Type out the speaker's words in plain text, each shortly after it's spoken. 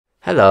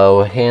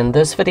Hello, in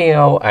this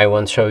video I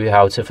want to show you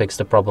how to fix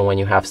the problem when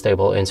you have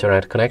stable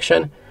internet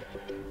connection,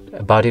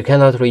 but you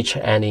cannot reach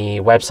any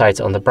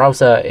websites on the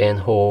browser in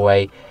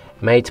Huawei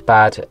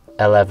MatePad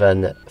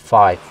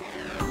 11.5.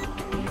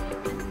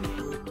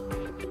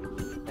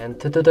 And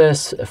to do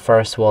this,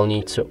 first we'll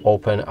need to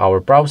open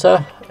our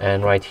browser,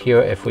 and right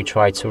here if we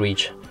try to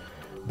reach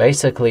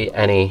basically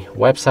any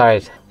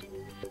website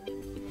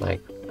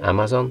like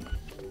Amazon,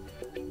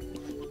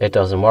 it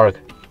doesn't work.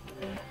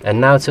 And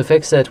now to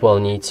fix it, we'll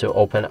need to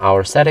open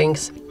our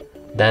settings,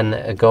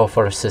 then go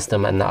for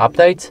system and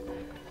update,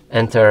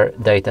 enter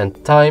date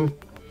and time,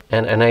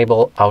 and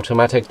enable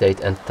automatic date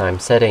and time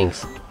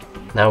settings.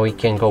 Now we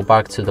can go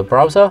back to the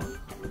browser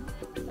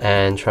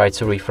and try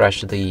to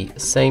refresh the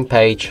same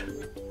page.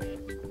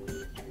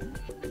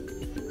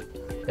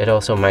 It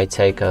also might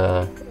take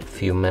a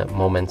few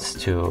moments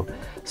to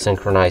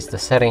synchronize the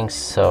settings,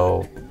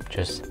 so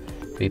just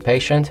be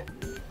patient.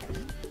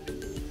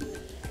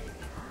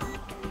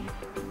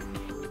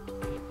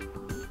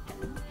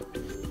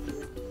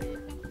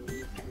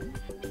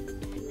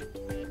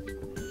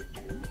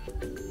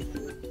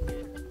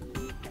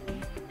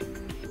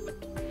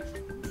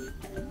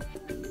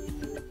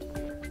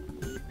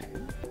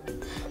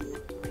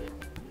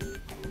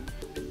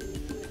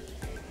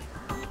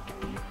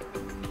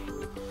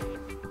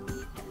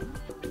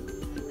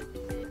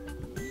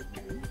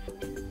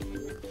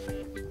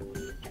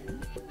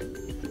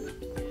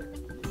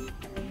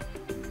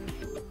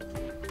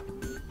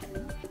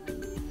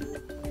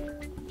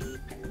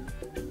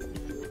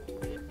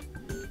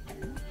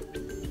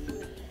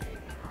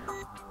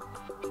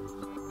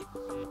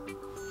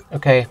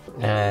 Okay,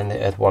 and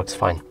it works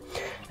fine.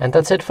 And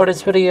that's it for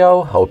this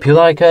video. Hope you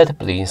like it.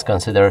 Please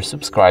consider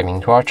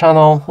subscribing to our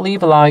channel,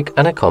 leave a like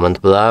and a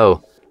comment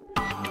below.